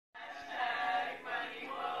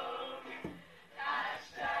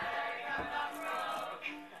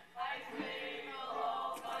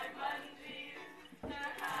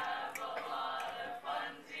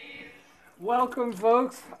Welcome,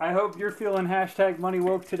 folks. I hope you're feeling hashtag money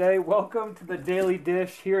woke today. Welcome to the Daily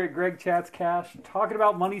Dish here at Greg Chats Cash, talking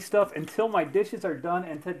about money stuff until my dishes are done.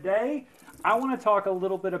 And today, I want to talk a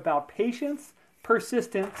little bit about patience,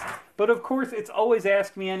 persistence, but of course, it's always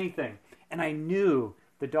ask me anything. And I knew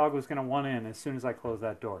the dog was going to want in as soon as I closed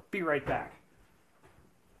that door. Be right back.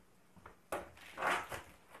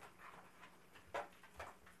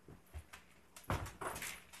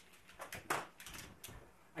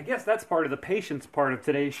 I guess that's part of the patience part of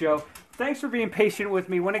today's show. Thanks for being patient with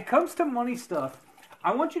me. When it comes to money stuff,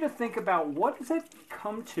 I want you to think about what does it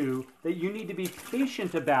come to that you need to be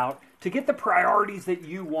patient about to get the priorities that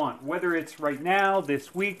you want, whether it's right now,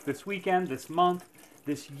 this week, this weekend, this month,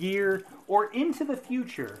 this year, or into the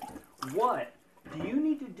future. What do you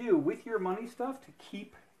need to do with your money stuff to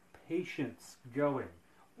keep patience going?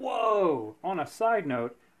 Whoa! On a side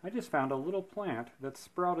note, I just found a little plant that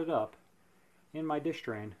sprouted up in my dish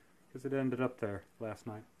drain because it ended up there last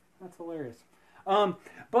night. That's hilarious.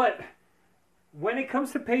 But when it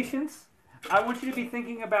comes to patience, I want you to be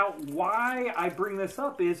thinking about why I bring this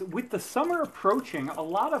up is with the summer approaching, a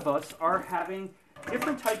lot of us are having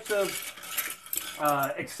different types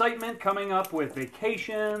of excitement coming up with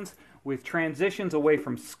vacations, with transitions away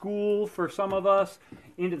from school for some of us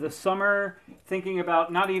into the summer, thinking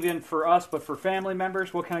about not even for us but for family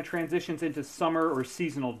members, what kind of transitions into summer or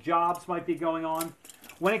seasonal jobs might be going on.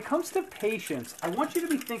 When it comes to patience, I want you to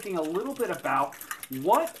be thinking a little bit about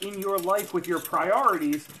what in your life with your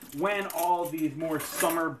priorities when all these more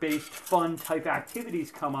summer-based fun type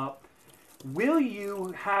activities come up, will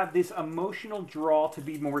you have this emotional draw to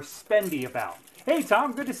be more spendy about? Hey,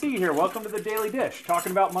 Tom, good to see you here. Welcome to the Daily Dish,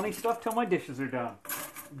 talking about money stuff till my dishes are done.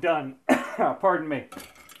 Done. Pardon me.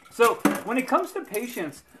 So, when it comes to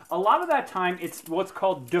patience, a lot of that time, it's what's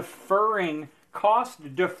called deferring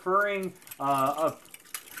cost, deferring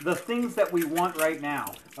the things that we want right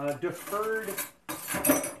now. Deferred,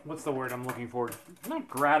 what's the word I'm looking for? Not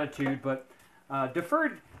gratitude, but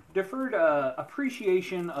deferred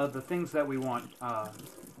appreciation of the things that we want.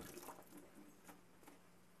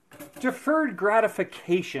 Deferred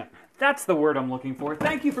gratification. That's the word I'm looking for.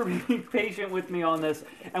 Thank you for being patient with me on this.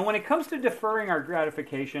 And when it comes to deferring our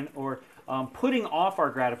gratification or putting off our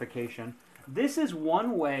gratification, this is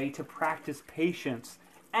one way to practice patience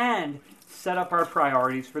and set up our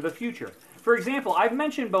priorities for the future. For example, I've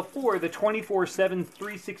mentioned before the 24/7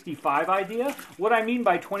 365 idea. What I mean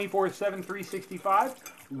by 24/7 365,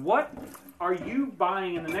 what are you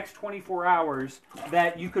buying in the next 24 hours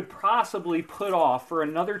that you could possibly put off for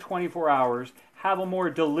another 24 hours, have a more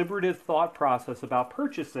deliberative thought process about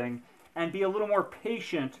purchasing, and be a little more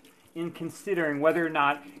patient in considering whether or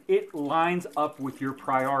not it lines up with your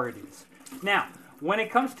priorities. Now, when it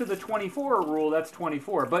comes to the 24 rule, that's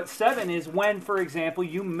 24. But 7 is when, for example,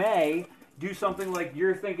 you may do something like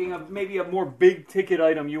you're thinking of maybe a more big ticket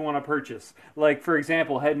item you want to purchase. Like, for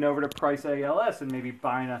example, heading over to Price ALS and maybe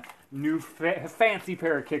buying a new fancy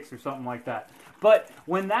pair of kicks or something like that. But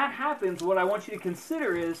when that happens, what I want you to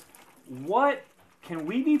consider is what can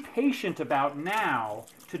we be patient about now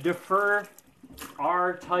to defer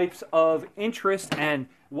our types of interest and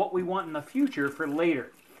what we want in the future for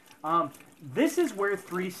later. This is where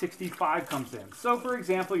 365 comes in. So, for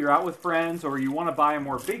example, you're out with friends or you want to buy a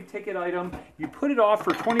more big ticket item. You put it off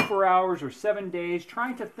for 24 hours or 7 days,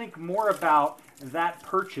 trying to think more about that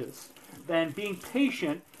purchase than being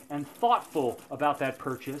patient and thoughtful about that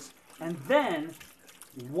purchase. And then,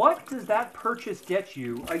 what does that purchase get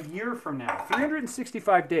you a year from now?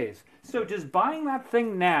 365 days. So does buying that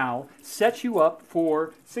thing now set you up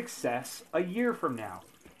for success a year from now?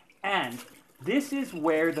 And this is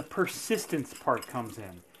where the persistence part comes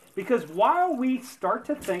in. Because while we start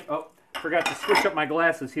to think, forgot to switch up my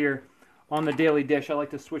glasses here on the Daily Dish. I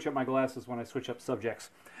like to switch up my glasses when I switch up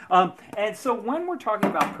subjects. And so when we're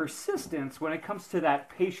talking about persistence, when it comes to that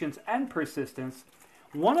patience and persistence,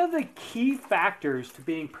 one of the key factors to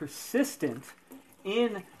being persistent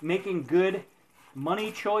in making good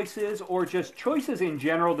money choices or just choices in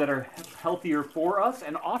general that are healthier for us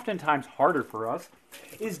and oftentimes harder for us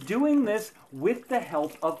is doing this with the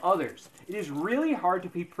help of others. It is really hard to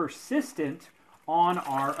be persistent on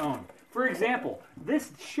our own. For example,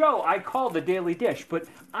 this show I call The Daily Dish, but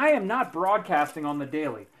I am not broadcasting on the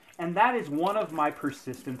daily, and that is one of my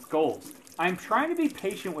persistence goals. I'm trying to be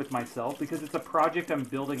patient with myself because it's a project I'm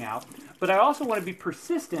building out, but I also want to be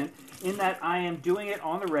persistent in that I am doing it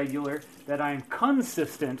on the regular, that I am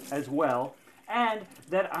consistent as well, and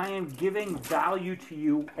that I am giving value to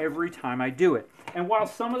you every time I do it. And while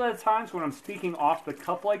some of the times when I'm speaking off the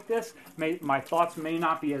cuff like this, my thoughts may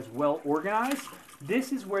not be as well organized,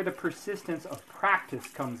 This is where the persistence of practice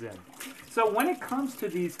comes in. So when it comes to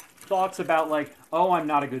these thoughts about like, oh, I'm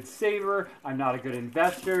not a good saver, I'm not a good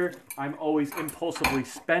investor, I'm always impulsively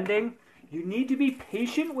spending, you need to be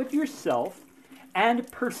patient with yourself and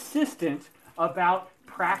persistent about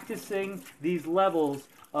practicing these levels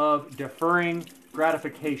of deferring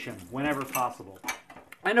gratification whenever possible.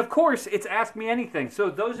 And of course, it's Ask Me Anything. So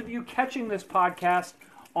those of you catching this podcast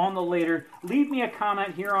on the later, leave me a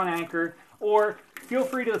comment here on Anchor, or feel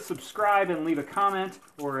free to subscribe and leave a comment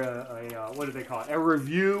or what do they call it? A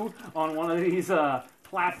review on one of these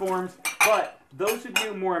platforms. But those of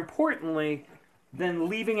you, more importantly, than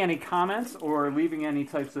leaving any comments or leaving any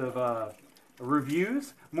types of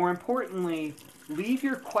reviews, more importantly, leave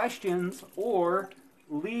your questions or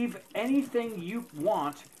leave anything you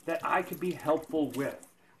want that I could be helpful with.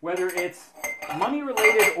 Whether it's money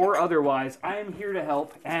related or otherwise, I am here to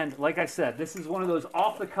help. And like I said, this is one of those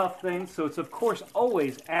off-the-cuff things, so it's of course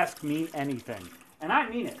always Ask Me Anything. And I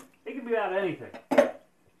mean it. It can be about anything.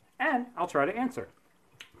 And I'll try to answer.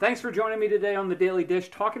 Thanks for joining me today on The Daily Dish,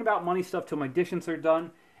 talking about money stuff till my dishes are done.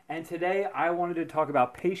 And today I wanted to talk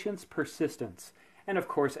about patience, persistence, and of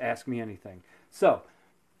course Ask Me Anything. So,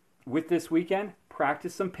 with this weekend,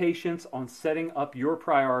 practice some patience on setting up your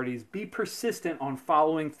priorities. Be persistent on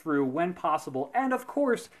following through when possible. And of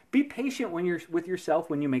course, be patient when you're with yourself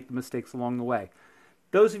when you make the mistakes along the way.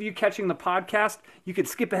 Those of you catching the podcast, you could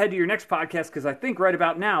skip ahead to your next podcast because I think right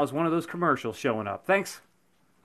about now is one of those commercials showing up. Thanks.